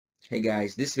Hey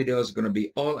guys, this video is going to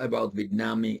be all about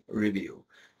Vidnami review.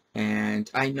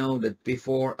 And I know that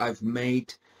before I've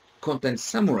made Content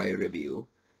Samurai review,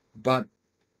 but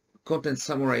Content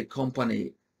Samurai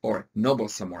company or Nobel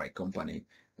Samurai company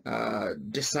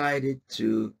decided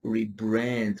to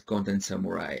rebrand Content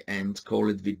Samurai and call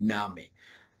it Vidnami.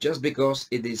 Just because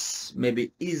it is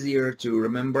maybe easier to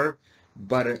remember,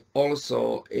 but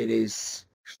also it is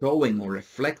showing or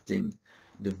reflecting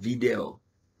the video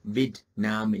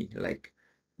Vidnami, like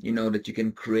that you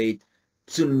can create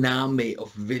tsunami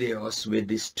of videos with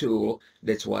this tool.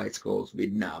 That's why it's called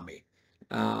Vidnami.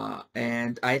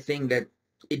 And I think that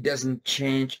it doesn't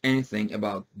change anything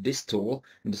about this tool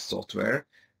and the software,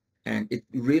 and it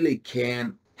really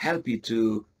can help you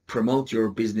to promote your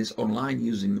business online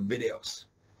using videos.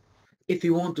 If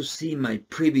you want to see my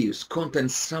previous Content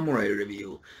Samurai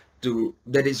review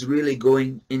that is really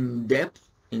going in depth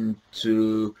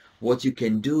into what you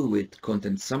can do with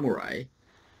Content Samurai,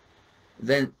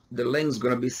 then the link's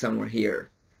gonna be somewhere here.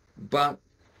 But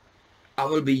I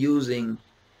will be using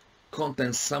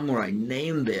Content Samurai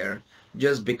name there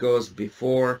just because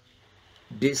before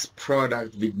this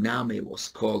product Vidnami was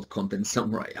called Content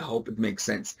Samurai. I hope it makes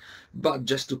sense. But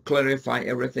just to clarify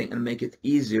everything and make it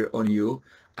easier on you,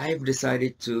 I've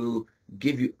decided to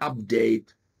give you update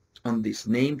on this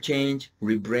name change,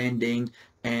 rebranding,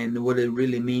 and what it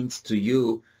really means to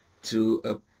you, to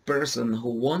a person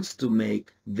who wants to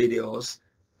make videos,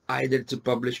 either to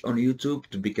publish on YouTube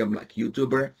to become like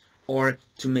YouTuber, or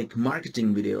to make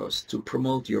marketing videos to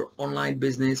promote your online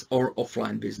business or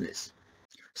offline business.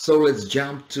 So let's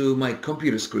jump to my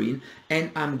computer screen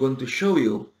and I'm going to show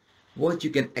you what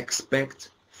you can expect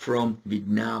from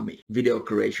Vidnami video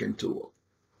creation tool.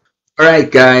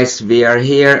 Alright guys, we are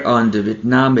here on the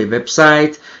Vidnami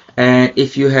website, and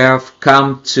if you have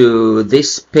come to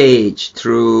this page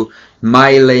through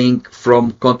my link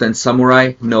from Content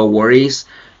Samurai, no worries,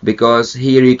 because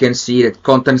here you can see that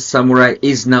Content Samurai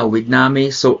is now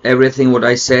Vidnami, so everything what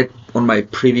I said on my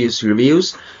previous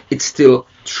reviews, it's still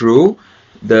true.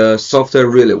 The software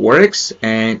really works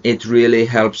and it really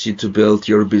helps you to build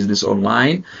your business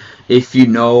online if you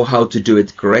know how to do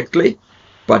it correctly.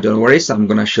 But don't worry, so I'm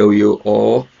gonna show you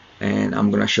all, and I'm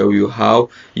gonna show you how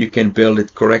you can build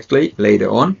it correctly later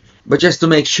on. But just to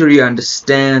make sure you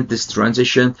understand this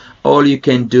transition, all you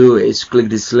can do is click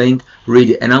this link, read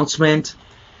the announcement.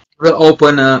 We'll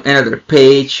open another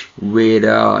page with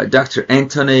Dr.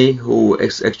 Anthony, who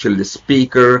is actually the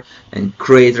speaker and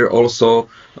creator also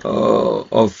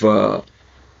of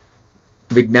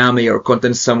Vidnami or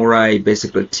Content Samurai,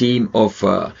 basically team of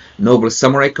Nobel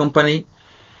Samurai company.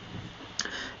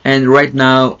 And right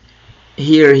now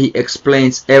here he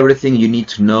explains everything you need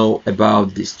to know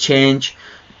about this change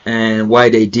and why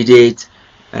they did it.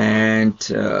 And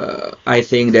I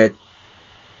think that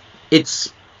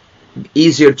it's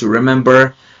easier to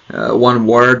remember one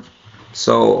word,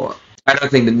 so I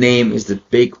don't think the name is the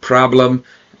big problem.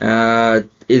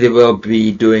 It will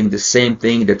be doing the same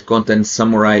thing that Content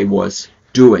Samurai was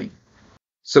doing.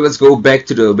 So let's go back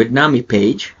to the Vidnami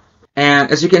page.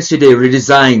 And as you can see, they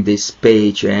redesigned this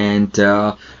page, and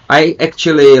I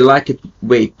actually like it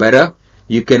way better.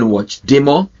 You can watch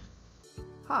demo.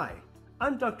 Hi,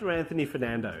 I'm Dr. Anthony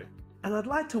Fernando, and I'd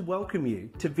like to welcome you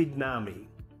to Vidnami.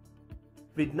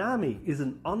 Vidnami is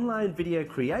an online video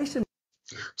creation.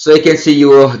 So you can see you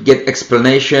will get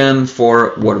explanation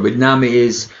for what Vidnami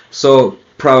is. So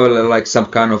probably like some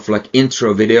kind of like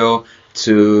intro video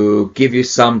to give you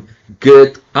some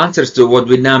good answers to what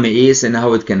Vidnami is and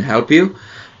how it can help you.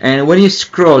 And when you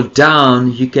scroll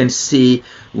down, you can see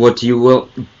what you will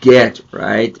get,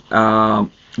 right?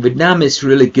 Vidnami is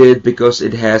really good because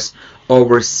it has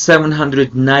over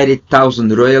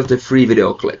 790,000 royalty-free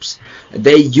video clips.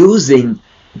 They're using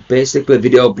basically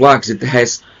video blogs. It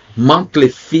has monthly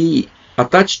fee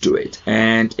attached to it,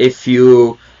 and if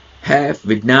you have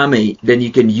Vidnami, then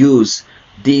you can use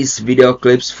these video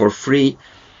clips for free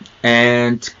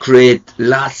and create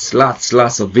lots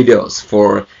of videos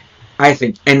for, I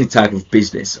think, any type of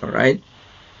business. All right.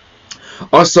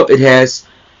 Also, it has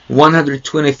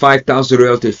 125,000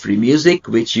 royalty free music,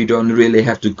 which you don't really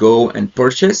have to go and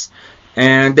purchase,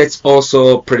 and that's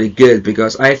also pretty good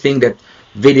because I think that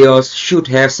videos should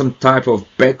have some type of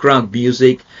background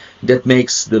music that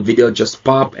makes the video just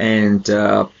pop, and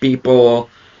people,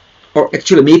 or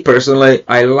actually me personally,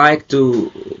 I like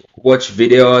to watch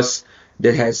videos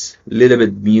that has a little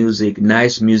bit music,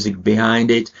 nice music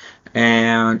behind it,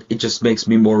 and it just makes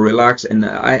me more relaxed, and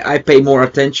I pay more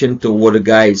attention to what the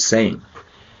guy is saying.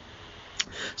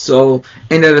 So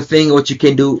another thing what you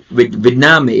can do with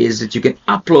Vidnami is that you can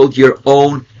upload your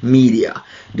own media.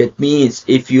 That means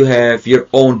if you have your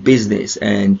own business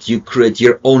and you create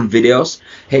your own videos,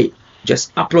 hey,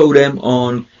 just upload them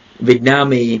on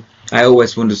Vidnami. I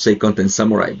always want to say Content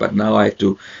Samurai, but now I have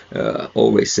to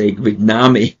always say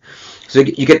Vidnami. So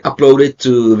you can upload it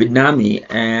to Vidnami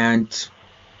and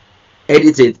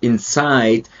edit it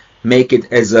inside, make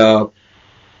it as a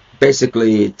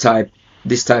basically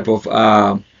this type of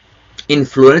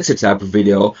influencer type of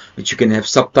video, which you can have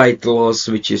subtitles,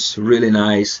 which is really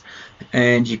nice,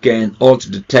 and you can alter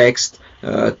the text,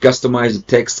 customize the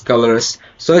text colors,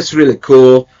 so it's really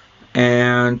cool.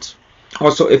 And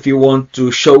also, if you want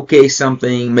to showcase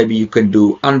something, maybe you can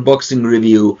do unboxing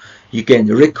review, you can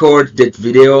record that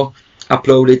video,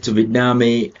 upload it to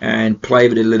Vidnami and play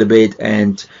with it a little bit,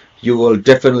 and you will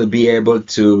definitely be able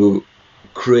to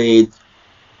create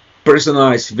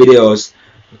personalized videos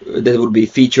that would be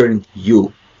featuring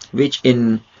you, which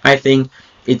I think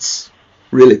it's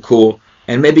really cool,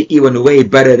 and maybe even way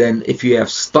better than if you have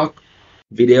stock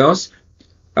videos.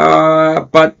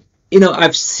 But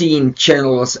I've seen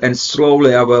channels, and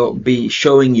slowly I will be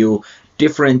showing you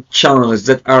different channels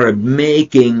that are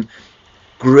making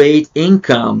great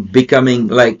income, becoming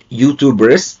like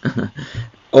YouTubers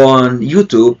on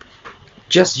YouTube,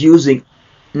 just using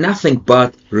nothing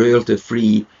but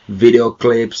royalty-free video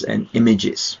clips and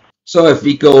images. So if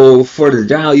we go further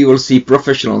down, you will see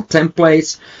professional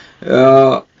templates,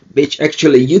 which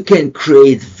actually you can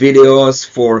create videos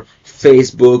for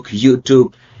Facebook,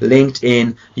 YouTube,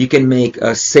 LinkedIn. You can make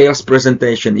a sales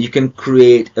presentation. You can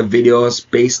create videos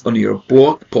based on your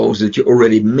blog post that you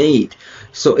already made.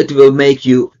 So it will make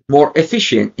you more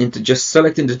efficient into just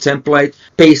selecting the template,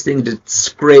 pasting the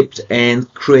script,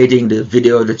 and creating the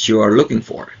video that you are looking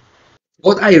for.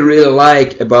 What I really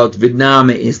like about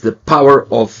Vidnami is the power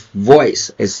of voice,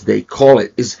 as they call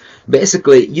it. Is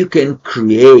basically you can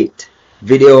create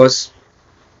videos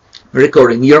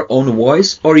recording your own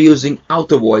voice or using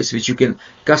auto voice, which you can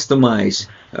customize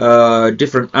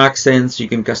different accents, you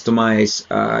can customize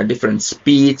different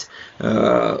speed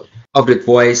of the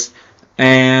voice.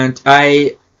 And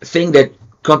I think that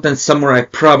Content Samurai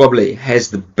probably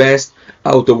has the best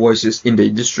auto voices in the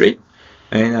industry.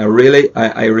 And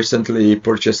I recently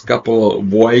purchased a couple of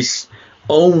voice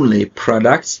only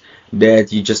products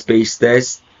that you just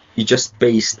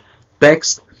paste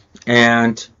text,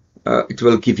 and it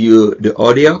will give you the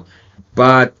audio,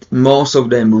 but most of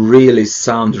them really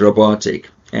sound robotic.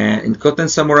 And in Content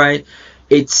Samurai,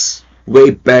 it's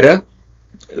way better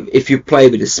if you play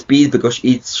with the speed, because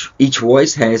each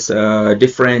voice has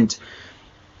different,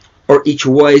 or each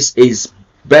voice is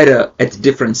better at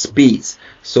different speeds.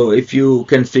 So if you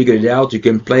can figure it out, you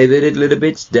can play with it a little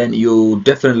bit, then you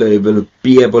definitely will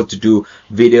be able to do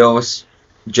videos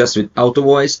just with auto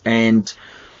voice. And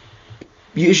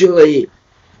usually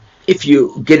if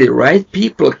you get it right,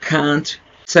 people can't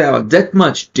tell that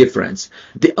much difference.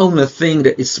 The only thing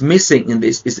that is missing in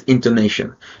this is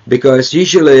intonation, because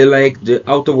usually like the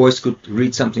auto voice could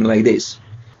read something like this: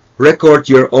 record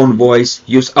your own voice,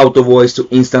 use auto voice to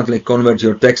instantly convert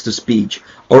your text to speech,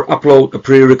 or upload a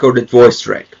pre-recorded voice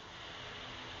track.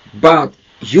 But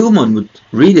human would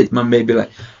read it maybe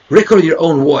like, record your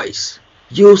own voice,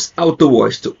 use auto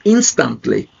voice to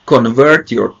instantly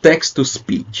convert your text to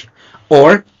speech,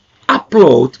 or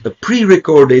upload a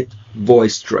pre-recorded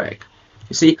voice track.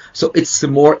 You see, so it's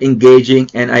more engaging,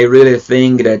 and I really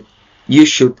think that you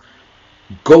should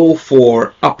go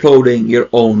for uploading your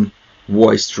own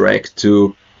voice track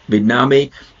to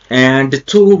Vidnami, and the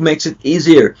tool makes it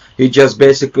easier. You just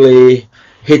basically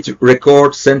hit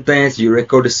record sentence, you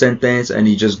record the sentence, and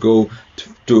you just go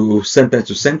to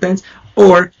sentence.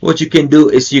 Or what you can do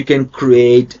is you can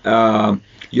create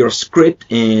your script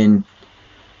in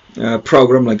a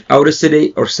program like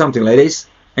Audacity or something like this,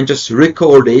 and just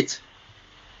record it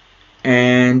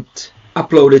and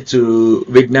upload it to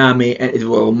Vidnami, and it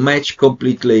will match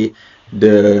completely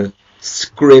the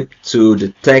script to the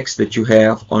text that you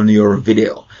have on your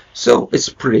video. So it's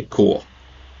pretty cool,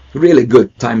 really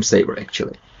good time saver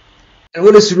actually. And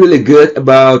what is really good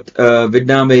about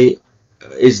Vidnami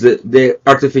is the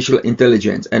artificial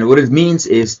intelligence, and what it means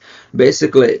is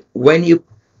basically when you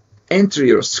enter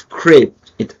your script,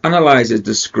 it analyzes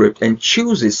the script and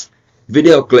chooses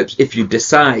video clips, if you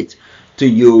decide to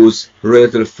use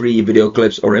royalty-free video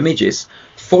clips or images,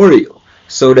 for you.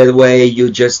 So that way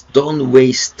you just don't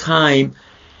waste time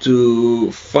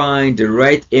to find the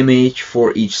right image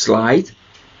for each slide,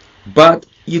 but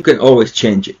you can always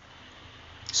change it.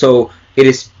 So it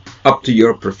is up to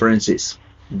your preferences,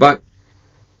 but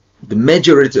the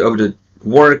majority of the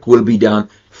work will be done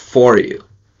for you.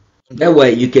 That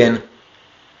way you can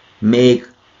make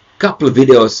a couple of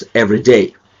videos every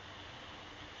day.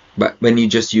 But when you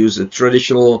just use a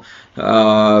traditional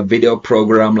video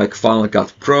program like Final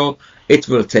Cut Pro, it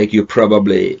will take you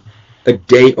probably a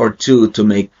day or two to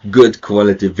make good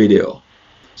quality video.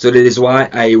 So that is why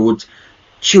I would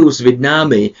choose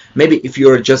Vidnami. Maybe if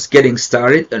you're just getting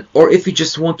started, or if you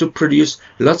just want to produce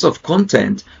lots of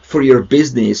content for your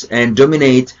business and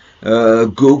dominate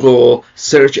Google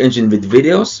search engine with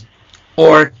videos,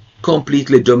 or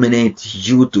completely dominate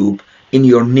YouTube in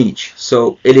your niche.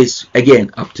 So it is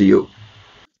again up to you.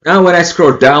 Now when I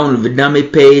scroll down the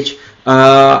Vidnami page,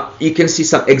 you can see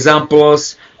some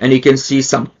examples and you can see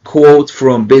some quote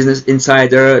from Business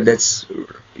Insider. That's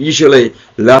usually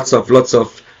lots of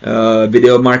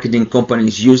video marketing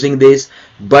companies using this,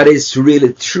 but it's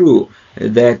really true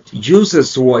that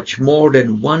users watch more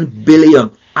than 1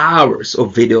 billion hours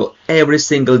of video every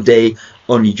single day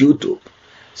on YouTube.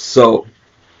 So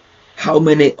how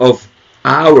many of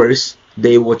hours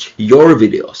they watch your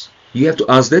videos? You have to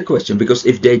ask that question, because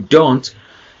if they don't,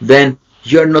 then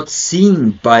you're not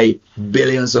seen by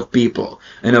billions of people.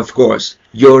 And of course,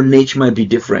 your niche might be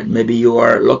different. Maybe you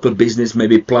are a local business,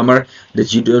 maybe plumber,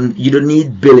 that you don't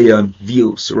need billion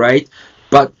views, right?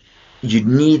 But you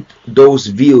need those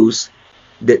views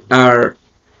that are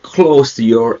close to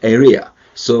your area.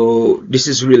 So this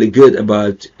is really good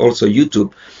about also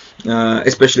YouTube,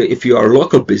 especially if you are a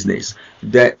local business,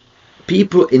 that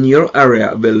people in your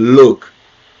area will look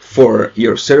for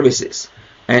your services.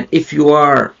 And if you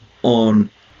are on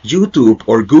YouTube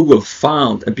or Google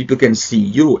Found and people can see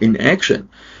you in action,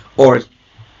 or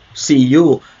see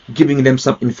you giving them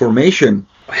some information,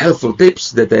 helpful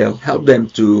tips that they'll help them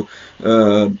to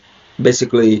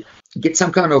basically get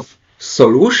some kind of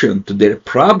solution to their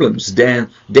problems, then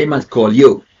they might call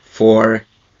you for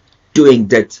doing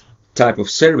that type of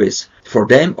service for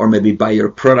them, or maybe buy your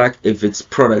product if it's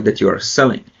product that you are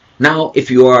selling. Now if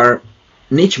you are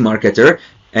niche marketer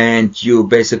and you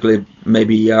basically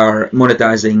maybe are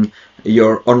monetizing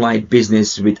your online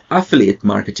business with affiliate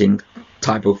marketing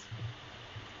type of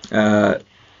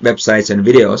websites and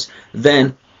videos,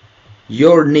 then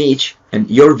your niche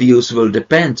and your views will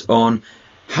depend on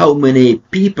how many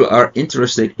people are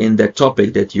interested in that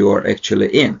topic that you are actually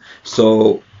in.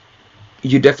 So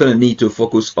you definitely need to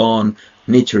focus on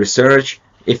niche research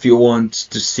if you want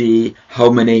to see how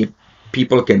many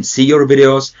people can see your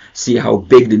videos, see how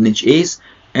big the niche is,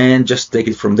 and just take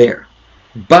it from there.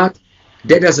 But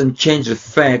that doesn't change the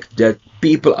fact that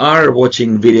people are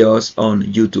watching videos on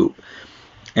YouTube.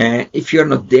 And if you're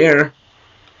not there,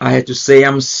 I have to say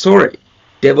I'm sorry.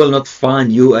 They will not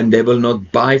find you, and they will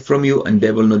not buy from you, and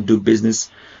they will not do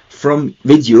business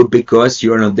with you because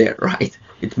you're not there, right?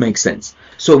 It makes sense.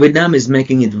 So Vidnami is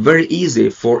making it very easy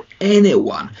for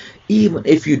anyone, even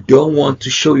if you don't want to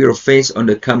show your face on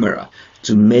the camera,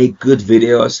 to make good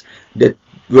videos that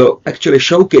will actually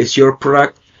showcase your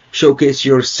product, showcase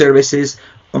your services,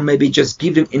 or maybe just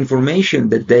give them information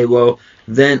that they will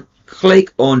then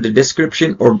click on the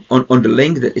description, or on the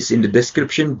link that is in the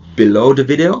description below the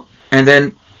video, and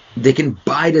then they can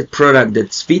buy that product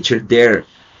that's featured there,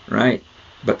 right?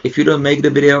 But if you don't make the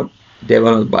video, they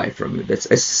will not buy from you. That's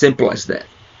as simple as that.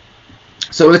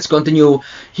 So let's continue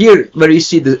here where you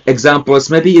see the examples.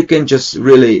 Maybe you can just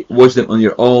really watch them on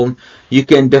your own. You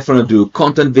can definitely do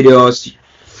content videos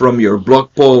from your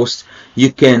blog post.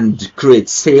 You can create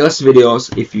sales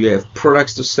videos. If you have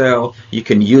products to sell, you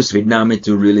can use Vidnami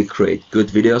to really create good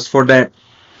videos for that.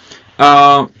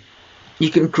 You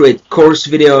can create course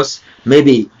videos.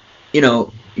 Maybe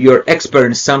you're expert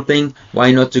in something.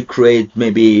 Why not to create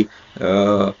maybe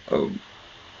a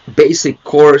basic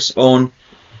course on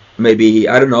maybe,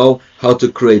 I don't know, how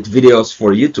to create videos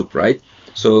for YouTube, right?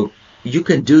 So you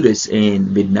can do this in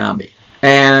Vidnami.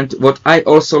 And what I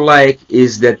also like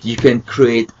is that you can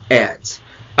create ads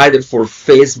either for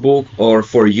Facebook or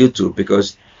for YouTube,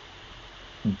 because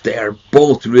they're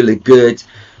both really good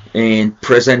in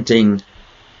presenting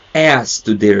ads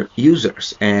to their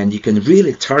users, and you can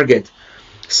really target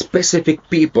specific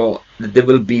people that they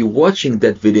will be watching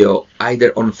that video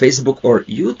either on Facebook or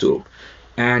YouTube.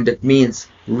 And that means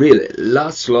really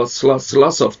lots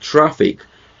of traffic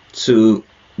to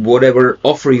whatever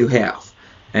offer you have.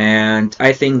 And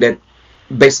I think that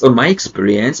based on my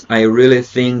experience, I really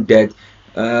think that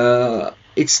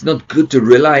it's not good to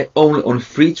rely only on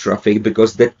free traffic,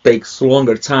 because that takes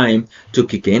longer time to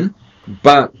kick in.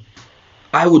 But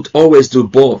I would always do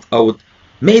both. I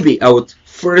would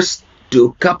first do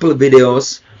a couple of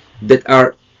videos that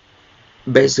are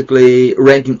basically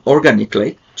ranking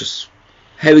organically, just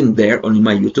having there on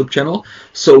my YouTube channel.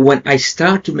 So when I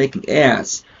start to making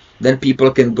ads, then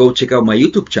people can go check out my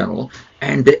YouTube channel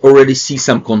and they already see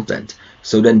some content.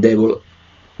 So then they will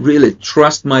really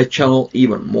trust my channel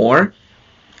even more.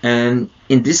 And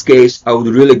in this case, I would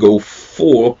really go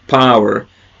full power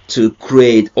to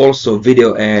create also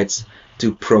video ads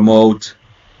to promote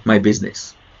my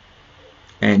business.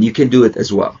 And you can do it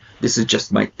as well. This is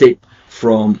just my tip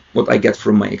from what I get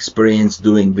from my experience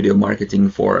doing video marketing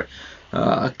for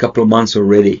a couple of months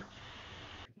already.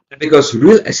 Because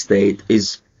real estate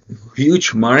is a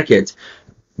huge market,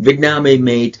 Vidnami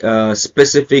made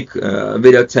specific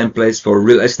video templates for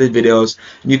real estate videos.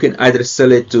 You can either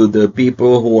sell it to the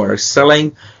people who are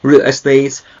selling real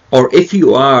estate, or if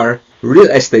you are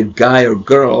real estate guy or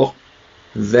girl,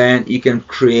 then you can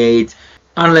create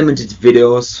unlimited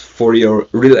videos for your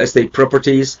real estate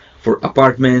properties, for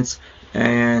apartments,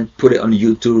 and put it on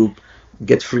YouTube,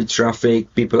 get free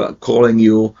traffic, people are calling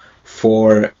you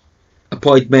for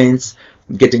appointments,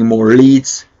 getting more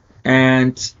leads,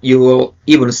 and you will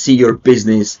even see your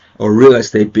business or real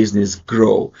estate business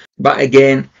grow. But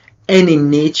again, any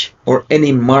niche or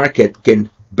any market can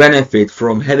benefit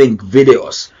from having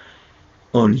videos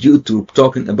on YouTube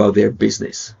talking about their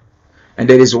business. And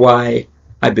that is why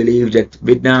I believe that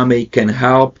Vidnami can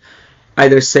help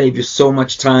either save you so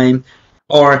much time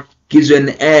or gives you an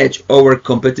edge over a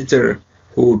competitor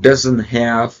who doesn't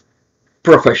have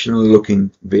professional looking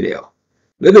video.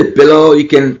 A little bit below you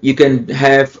can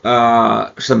have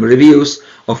some reviews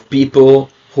of people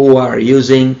who are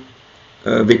using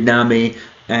Vidnami,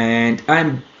 and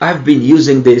I've been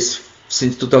using this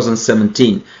since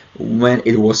 2017 when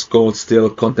it was called still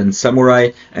Content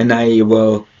Samurai, and I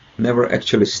will never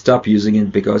actually stop using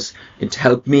it because it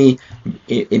helped me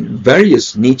in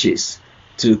various niches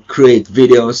to create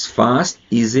videos fast,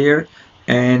 easier,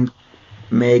 and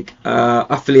make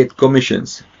affiliate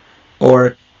commissions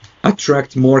or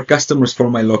attract more customers for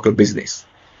my local business.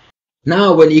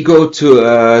 Now when you go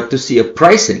to see a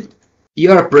pricing,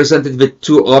 you are presented with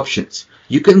two options.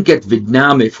 You can get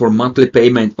Vidnami for monthly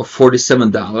payment of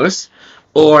 $47,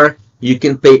 or you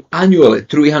can pay annually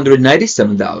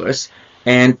 $397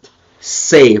 and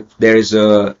save. There is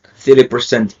a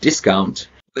 30% discount,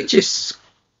 which is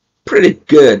pretty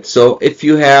good. So if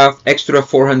you have extra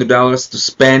 $400 to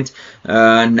spend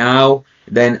now,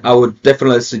 then I would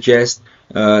definitely suggest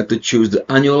to choose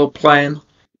the annual plan.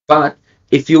 But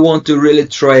if you want to really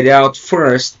try it out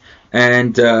first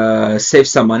and save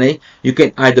some money, you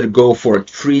can either go for a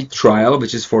free trial,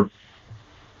 which is for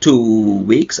 2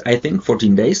 weeks, I think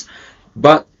 14 days,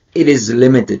 but it is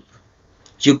limited.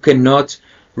 You cannot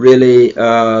really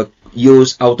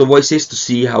use auto voices to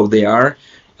see how they are,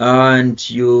 and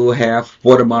you have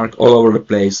watermark all over the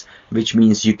place, which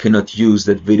means you cannot use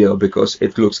that video because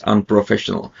it looks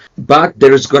unprofessional. But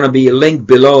there is gonna be a link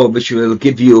below which will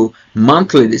give you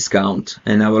monthly discount,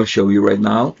 and I will show you right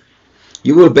now.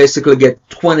 You will basically get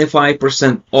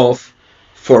 25% off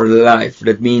for life.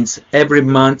 That means every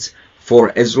month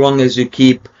for as long as you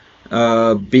keep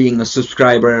being a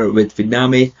subscriber with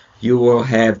Vidnami, you will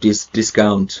have this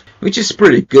discount, which is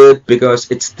pretty good because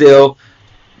it's still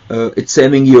it's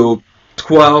saving you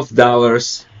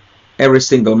 $12 every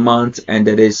single month, and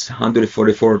that is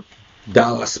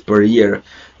 $144 per year,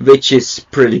 which is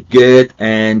pretty good.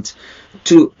 And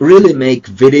to really make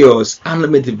videos,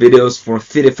 unlimited videos for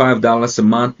 $35 a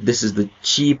month, this is the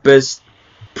cheapest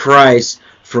price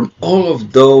from all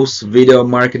of those video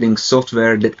marketing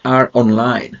software that are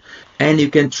online. And you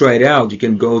can try it out. You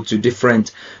can go to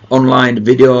different online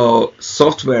video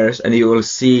softwares and you will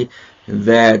see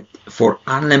that for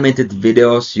unlimited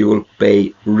videos you will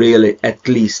pay really at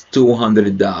least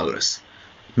 $200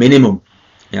 minimum.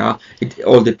 Yeah, it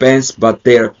all depends, but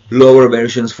they're lower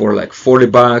versions for like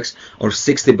 $40 or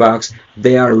 $60.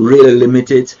 They are really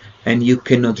limited and you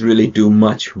cannot really do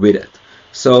much with it.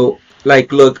 So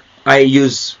like, look, I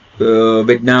use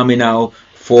Vidnami now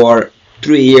for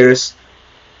 3 years,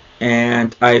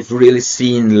 and I've really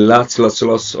seen lots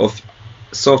of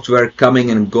software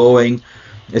coming and going,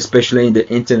 especially in the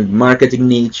internet marketing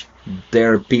niche.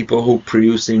 There are people who are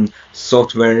producing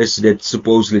softwares that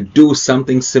supposedly do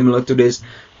something similar to this,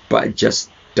 but it just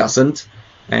doesn't.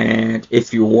 And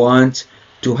if you want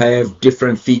to have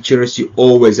different features, you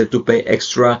always have to pay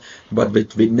extra, but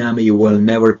with Vidnami you will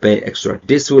never pay extra.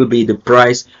 This will be the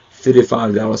price,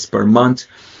 $35 per month,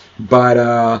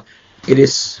 but it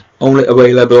is only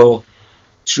available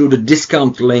through the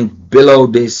discount link below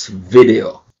this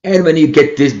video. And when you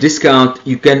get this discount,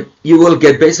 you will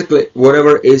get basically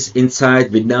whatever is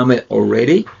inside Vidnami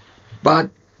already,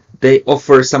 but they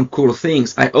offer some cool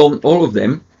things. I own all of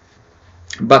them,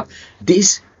 but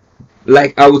these,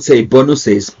 like I would say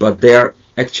bonuses, but they are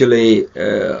actually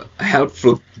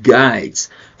helpful guides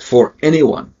for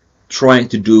anyone trying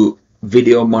to do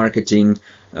video marketing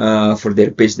for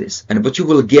their business. And what you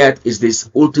will get is this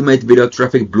ultimate video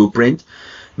traffic blueprint,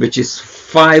 which is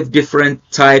 5 different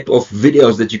type of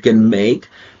videos that you can make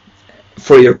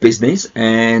for your business.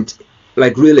 And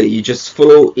like really, you just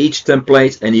follow each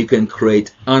template and you can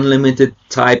create unlimited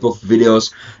type of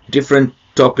videos, different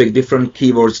topic, different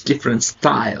keywords, different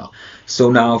style.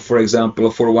 So now, for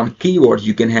example, for one keyword,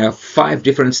 you can have 5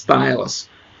 different styles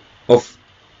of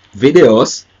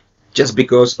videos just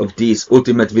because of this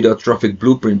ultimate video traffic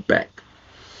blueprint pack.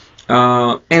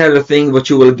 Another thing what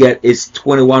you will get is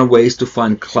 21 ways to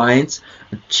find clients,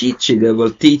 a cheat sheet that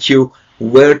will teach you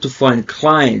where to find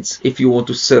clients if you want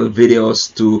to sell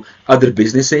videos to other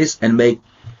businesses and make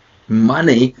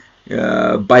money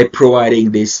by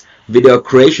providing this video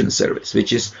creation service,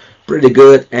 which is pretty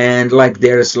good. And like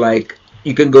there's like,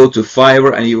 you can go to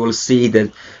Fiverr and you will see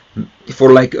that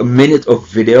for like a minute of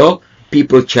video,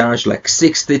 people charge like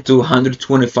 $60 to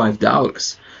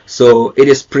 $125. So it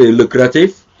is pretty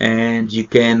lucrative, and you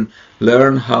can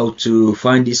learn how to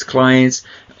find these clients,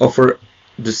 offer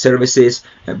the services.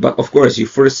 But of course, you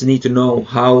first need to know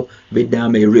how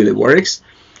Vidnami really works,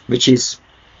 which is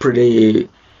pretty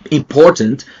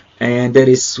important. And that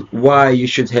is why you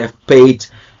should have paid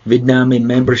Vidnami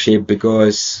membership,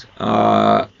 because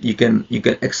you can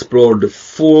explore the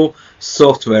full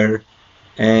software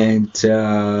and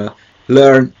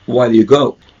learn while you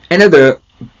go. Another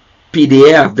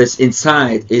PDF that's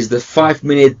inside is the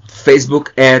 5-minute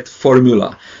Facebook ad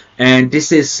formula, and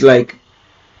this is like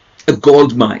a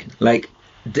gold mine. Like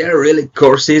there are really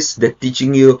courses that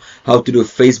teaching you how to do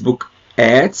Facebook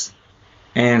ads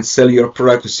and sell your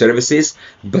product or services,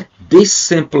 but this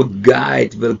simple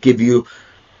guide will give you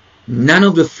none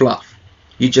of the fluff.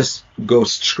 You just go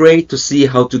straight to see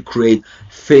how to create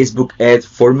Facebook ad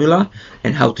formula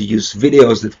and how to use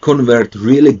videos that convert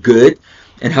really good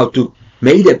and how to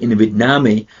make them in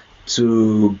Vidnami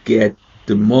to get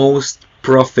the most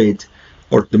profit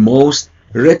or the most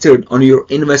return on your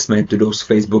investment to those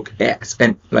Facebook ads.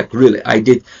 And like really, I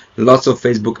did lots of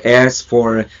Facebook ads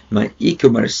for my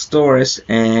e-commerce stores,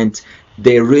 and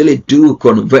they really do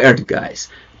convert, guys.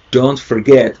 Don't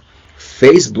forget,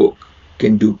 Facebook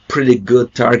can do pretty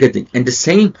good targeting, and the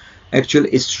same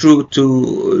actually is true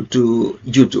to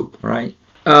YouTube, right?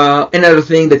 Another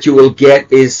thing that you will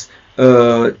get is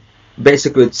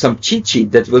basically some cheat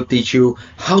sheet that will teach you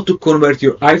how to convert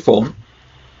your iPhone,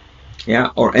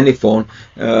 yeah, or any phone,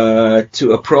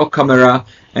 to a pro camera,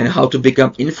 and how to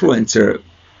become influencer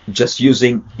just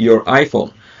using your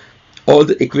iPhone. All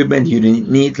the equipment you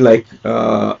need, like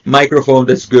microphone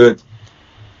that's good,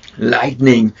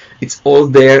 lightning, it's all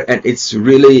there, and it's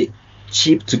really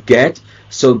cheap to get.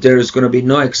 So there's going to be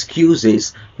no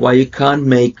excuses why you can't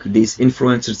make these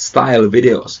influencer style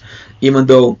videos, even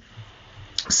though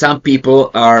some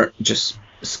people are just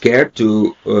scared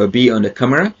to be on the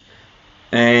camera.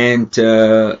 And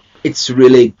it's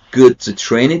really good to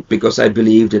train it, because I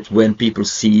believe that when people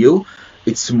see you,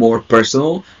 it's more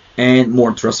personal and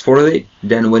more trustworthy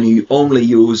than when you only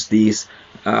use these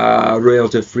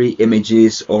royalty-free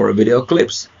images or video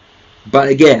clips. But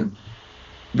again,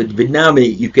 with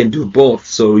Vidnami, you can do both.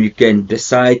 So you can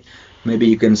decide, maybe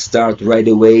you can start right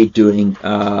away doing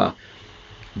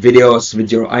videos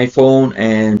with your iPhone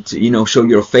and, you know, show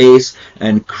your face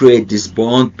and create this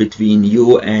bond between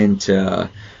you and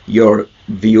your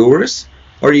viewers.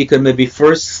 Or you can maybe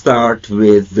first start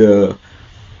with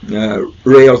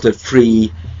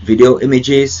royalty-free video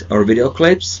images or video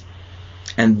clips,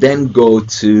 and then go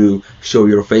to show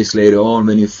your face later on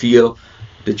when you feel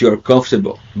that you're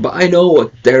comfortable. But I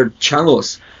know there are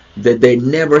channels that they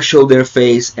never show their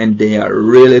face and they are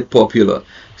really popular.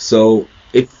 So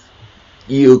if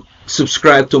you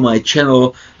subscribe to my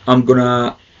channel, I'm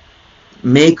gonna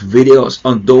make videos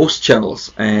on those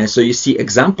channels, and so you see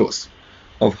examples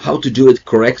of how to do it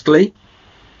correctly,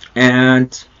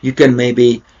 and you can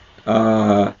maybe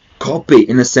copy,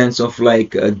 in a sense of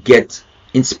like get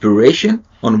inspiration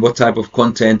on what type of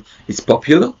content is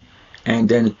popular, and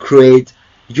then create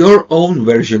your own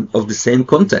version of the same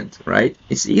content, right?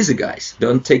 It's easy, guys.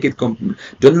 Don't make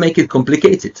it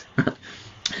complicated.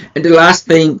 And the last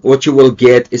thing what you will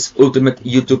get is ultimate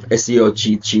YouTube SEO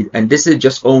cheat sheet, and this is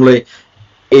just only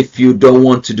if you don't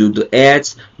want to do the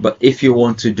ads, but if you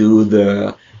want to do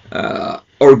the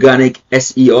organic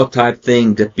SEO type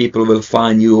thing that people will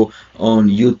find you on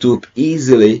YouTube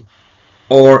easily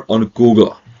or on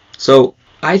Google. So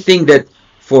I think that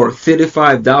for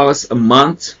 $35 a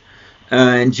month,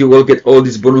 and you will get all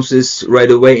these bonuses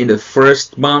right away in the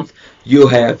first month, you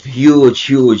have huge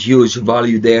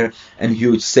value there and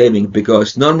huge saving,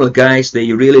 because normal guys,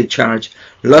 they really charge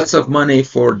lots of money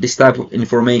for this type of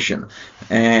information.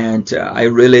 and I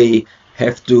really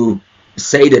have to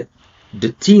say that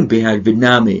the team behind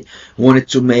Vidnami wanted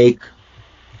to make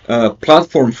a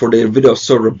platform for their videos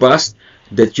so robust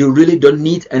that you really don't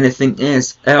need anything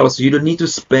else. You don't need to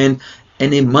spend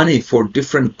any money for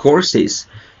different courses,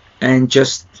 and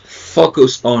just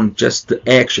focus on just the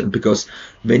action, because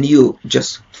when you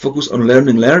just focus on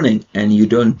learning and you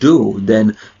don't do,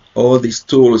 then all these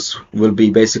tools will be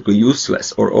basically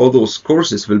useless, or all those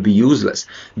courses will be useless,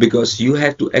 because you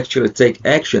have to actually take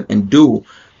action and do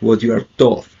what you are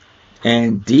taught.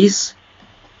 And these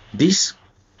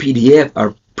PDF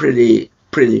are pretty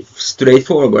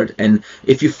straightforward, and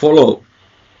if you follow,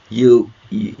 you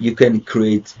can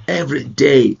create every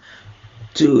day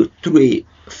 2, 3,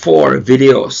 4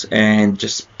 videos and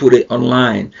just put it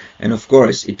online. And of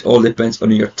course it all depends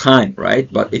on your time, right?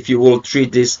 But if you will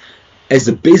treat this as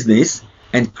a business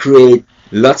and create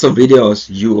lots of videos,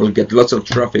 you will get lots of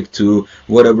traffic to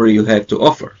whatever you have to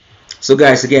offer. So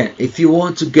guys, again, if you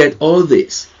want to get all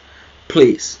this,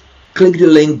 please click the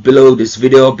link below this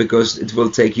video, because it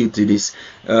will take you to this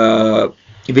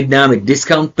Vidnami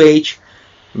discount page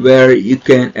where you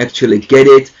can actually get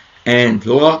it and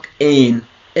lock in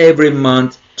every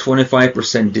month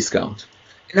 25% discount.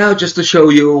 Now, just to show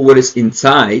you what is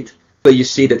inside, you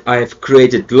see that I have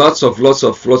created lots of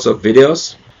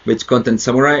videos with Content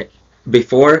Samurai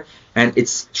before, and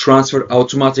it's transferred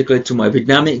automatically to my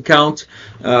Vidnami account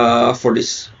for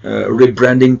this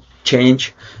rebranding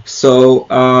change.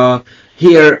 So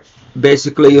here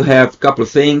basically you have a couple of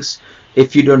things.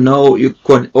 If you don't know, you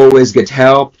can always get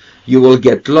help. You will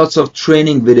get lots of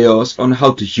training videos on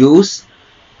how to use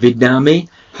Vidnami,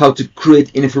 how to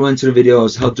create influencer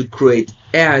videos, how to create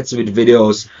ads with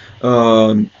videos,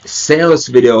 sales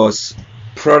videos,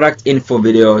 product info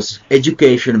videos,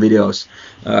 education videos,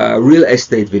 real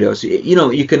estate videos. You know,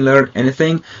 you can learn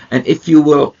anything. And if you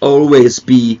will always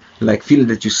be like feeling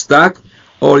that you're stuck,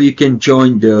 or you can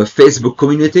join the Facebook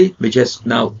community, which has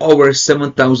now over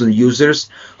 7,000 users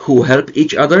who help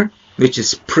each other, which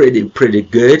is pretty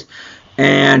good.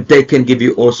 And they can give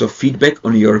you also feedback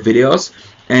on your videos.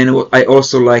 And what I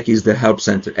also like is the help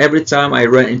center. Every time I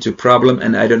run into a problem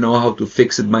and I don't know how to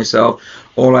fix it myself,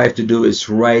 all I have to do is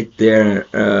write their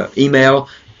email,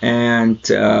 and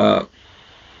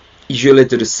usually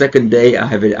to the second day I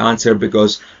have an answer,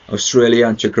 because Australia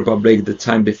and Czech Republic, the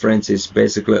time difference is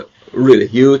basically really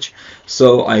huge.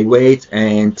 So I wait,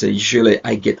 and usually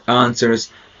I get answers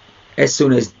as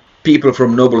soon as people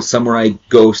from Nobel Samurai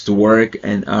goes to work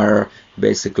and are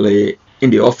basically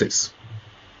in the office.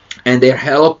 And their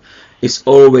help is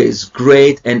always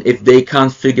great, and if they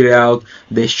can't figure it out,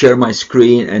 they share my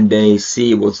screen and they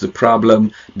see what's the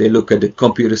problem. They look at the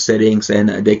computer settings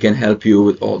and they can help you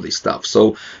with all this stuff.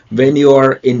 So when you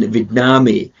are in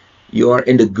Vidnami, you are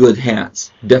in the good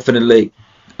hands. Definitely,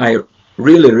 I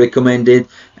really recommend it.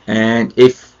 And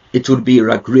if it would be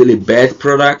like really bad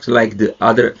product like the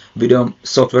other video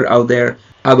software out there,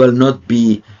 I will not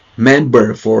be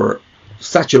member for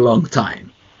such a long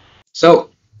time. So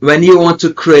when you want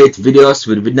to create videos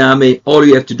with Vidnami, all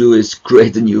you have to do is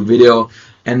create a new video,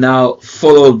 and now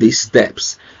follow these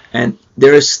steps. And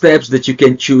there are steps that you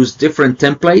can choose different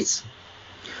templates.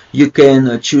 You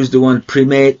can choose the one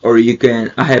pre-made, or you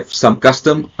can, I have some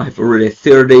custom. I have already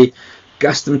 30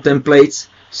 custom templates,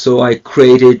 so I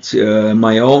created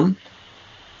my own.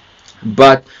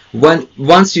 But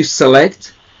once you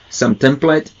select some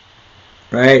template,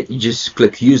 right, you just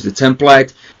click use the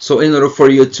template. So in order for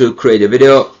you to create a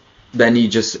video, then you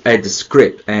just add the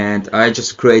script, and I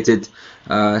just created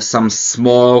some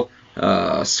small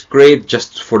script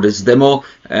just for this demo.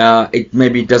 It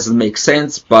maybe doesn't make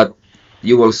sense, but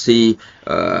you will see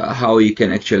how you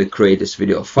can actually create this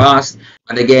video fast.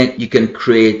 And again, you can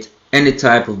create any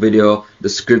type of video. The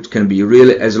script can be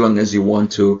really as long as you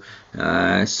want to.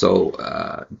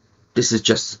 This is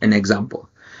just an example.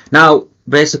 Now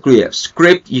basically you have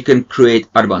script. You can create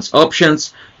advanced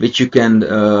options, which you can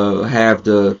have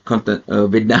the content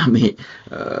Vidnami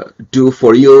do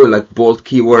for you, like bold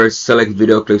keywords, select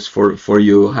video clips for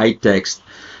you, high text.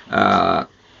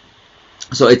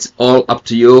 So it's all up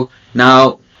to you.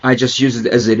 Now I just use it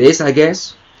as it is, I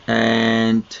guess,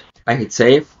 and I hit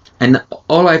save, and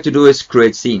all I have to do is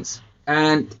create scenes.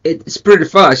 And it's pretty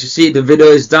fast. You see, the video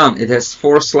is done. It has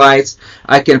 4 slides.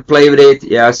 I can play with it.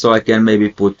 Yeah, so I can maybe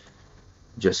put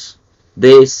just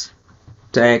this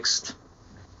text.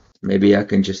 Maybe I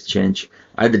can just change.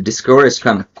 The Discover is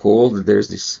kind of cool. There's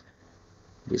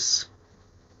this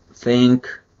thing.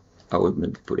 I would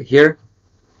maybe put it here.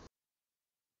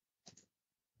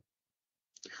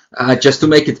 Just to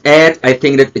make it add, I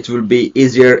think that it will be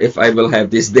easier if I will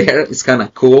have this there. It's kind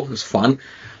of cool. It's fun.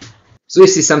 So you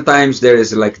see sometimes there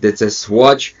is like that says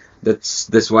watch.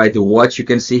 That's why the watch you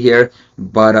can see here,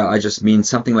 but I just mean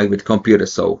something like with computer.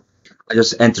 So I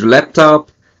just enter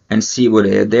laptop and see what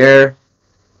they are there,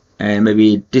 and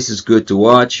maybe this is good to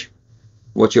watch.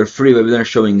 Watch your free webinar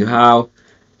showing you how.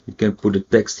 You can put the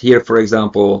text here, for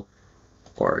example,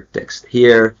 or text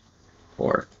here,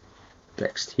 or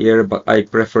text here, but I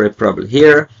prefer it probably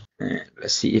here. And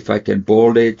let's see if I can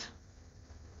bold it.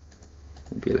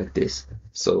 Maybe like this.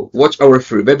 So watch our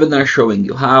free webinar showing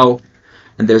you how,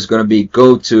 and there's gonna be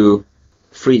go to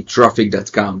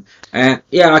freetraffic.com, and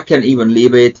yeah, I can even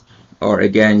leave it, or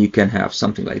again you can have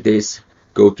something like this,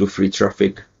 go to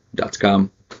freetraffic.com.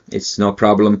 It's no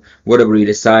problem, whatever you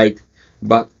decide,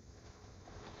 but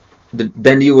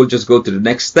then you will just go to the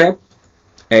next step,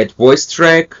 add voice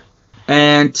track,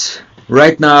 and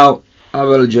right now I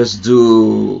will just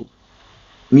do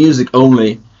music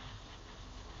only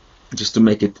just to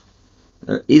make it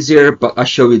easier, but I'll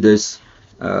show you this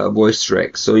voice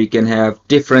track. So you can have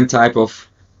different type of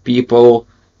people,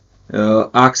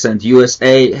 accent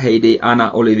USA, Heidi,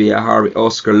 Anna, Olivia, Harvey,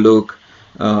 Oscar, Luke,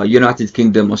 United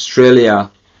Kingdom,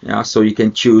 Australia. Yeah, so you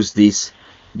can choose these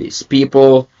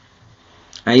people.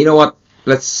 And you know what?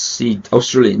 Let's see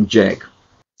Australian Jack.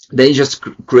 They just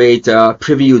create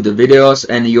preview the videos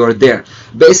and you're there.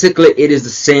 Basically it is the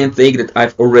same thing that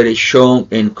I've already shown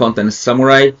in Content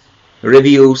Samurai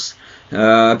reviews,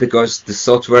 because the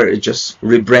software is just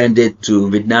rebranded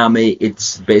to Vidnami.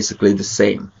 It's basically the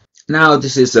same. Now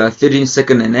this is a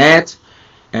 13-second an ad,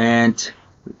 and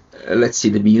let's see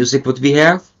the music what we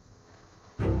have.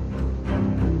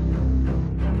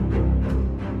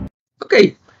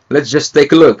 Okay, let's just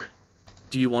take a look.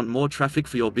 Do you want more traffic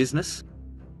for your business?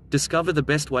 Discover the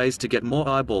best ways to get more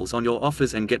eyeballs on your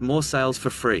offers and get more sales for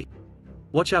free.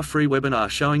 Watch our free webinar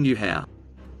showing you how.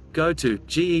 Go to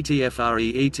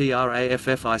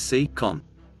getfreetraffic.com.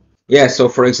 Yeah, so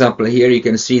for example here you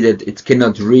can see that it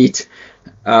cannot read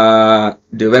the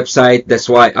website. That's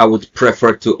why I would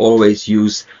prefer to always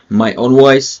use my own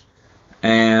voice,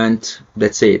 and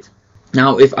that's it.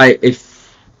 Now if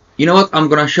you know what, I'm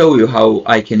gonna show you how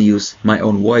I can use my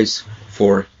own voice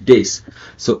for this.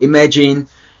 So imagine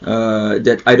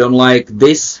that I don't like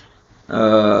this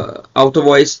auto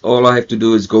voice. All I have to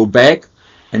do is go back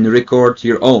and record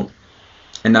your own,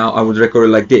 and now I would record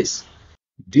it like this.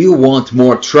 Do you want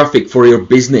more traffic for your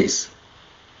business?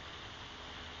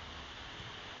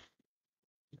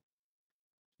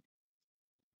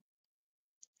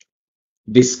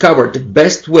 Discover the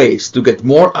best ways to get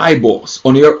more eyeballs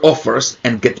on your offers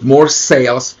and get more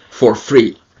sales for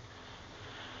free.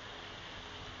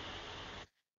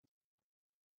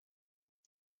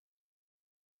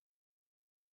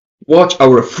 Watch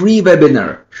our free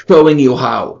webinar showing you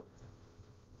how.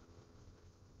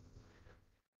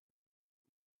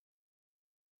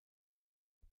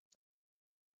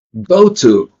 Go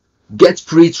to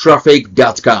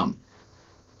getfreetraffic.com.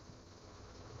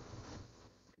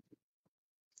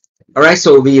 Alright,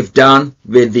 so we've done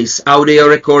with this audio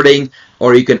recording,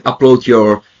 or you can upload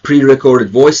your pre-recorded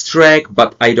voice track,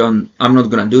 but I'm not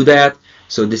gonna do that.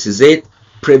 So this is it.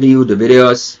 Preview the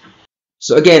videos.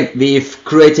 So again, we've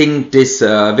creating this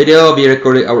video, we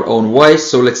recorded our own voice,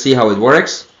 so let's see how it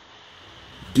works.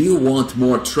 Do you want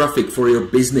more traffic for your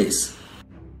business?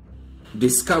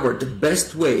 Discover the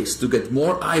best ways to get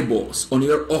more eyeballs on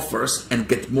your offers and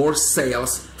get more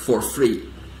sales for free.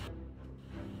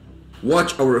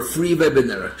 Watch our free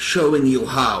webinar showing you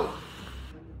how.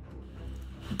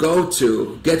 Go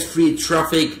to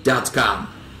getfreetraffic.com.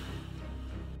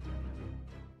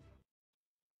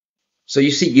 So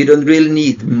you see, you don't really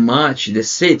need much.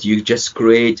 That's it. You just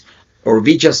create, or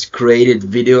we just created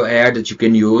video ad that you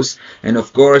can use. And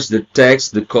of course, the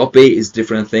text, the copy is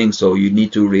different things. So you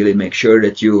need to really make sure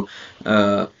that you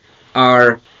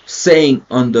are saying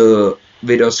on the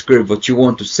video script what you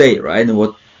want to say, right? And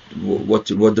what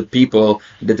the people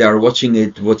that are watching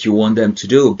it, what you want them to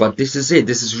do. But this is it.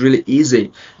 This is really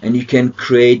easy, and you can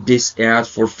create this ad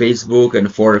for Facebook and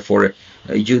for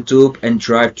YouTube and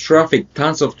drive traffic,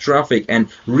 tons of traffic, and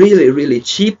really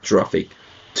cheap traffic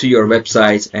to your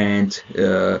websites, and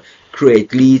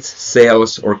create leads,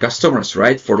 sales, or customers,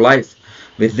 right, for life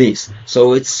with this.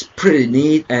 So it's pretty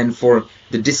neat, and for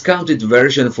the discounted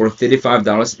version for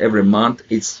 $35 every month,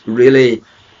 it's really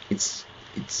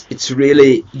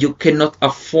you cannot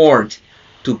afford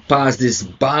to pass this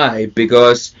by,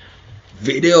 because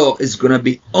video is gonna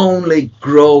be only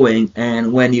growing,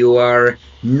 and when you are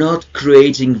not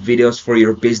creating videos for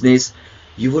your business,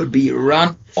 you will be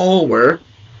run over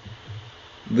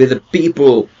with the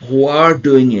people who are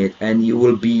doing it, and you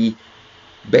will be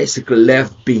basically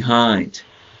left behind.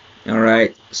 All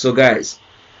right, so guys,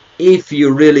 if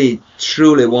you really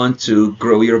truly want to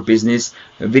grow your business,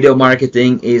 video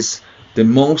marketing is the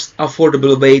most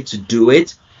affordable way to do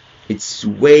it. It's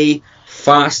way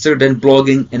faster than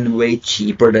blogging and way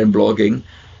cheaper than blogging.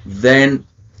 Then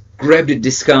grab the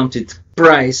discounted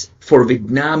price for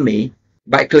Vidnami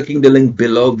by clicking the link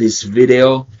below this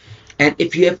video. And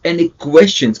if you have any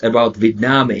questions about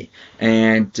Vidnami,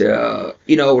 and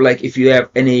like if you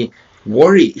have any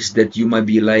worries that you might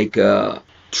be like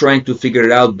trying to figure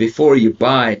it out before you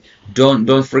buy,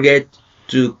 don't forget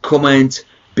to comment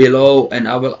below, and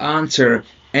I will answer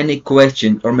any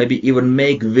question, or maybe even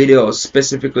make videos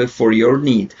specifically for your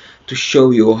need to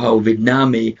show you how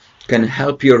Vidnami can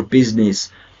help your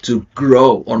business to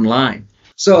grow online.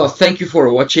 So thank you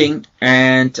for watching,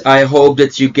 and I hope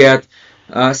that you get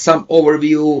some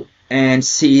overview and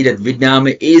see that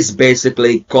Vidnami is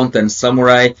basically Content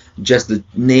Samurai, just the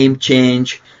name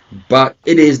change, but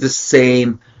it is the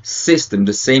same system,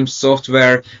 the same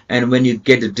software. And when you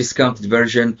get the discounted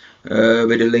version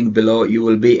with the link below, you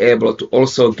will be able to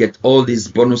also get all these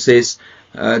bonuses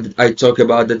that I talk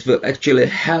about, that will actually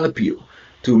help you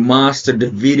to master the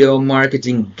video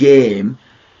marketing game,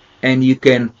 and you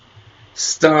can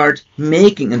start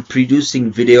making and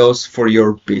producing videos for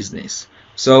your business.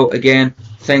 So again,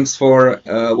 thanks for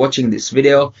watching this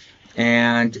video,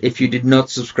 and if you did not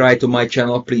subscribe to my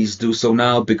channel, please do so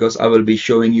now, because I will be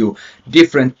showing you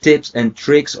different tips and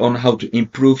tricks on how to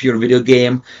improve your video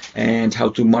game and how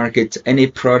to market any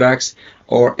products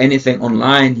or anything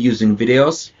online using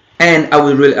videos. And I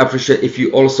would really appreciate if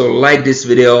you also like this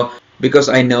video, because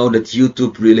I know that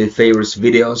YouTube really favors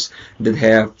videos that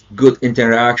have good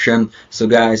interaction. So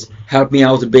guys, help me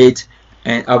out a bit,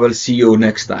 and I will see you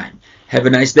next time. Have a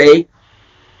nice day.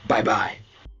 Bye bye.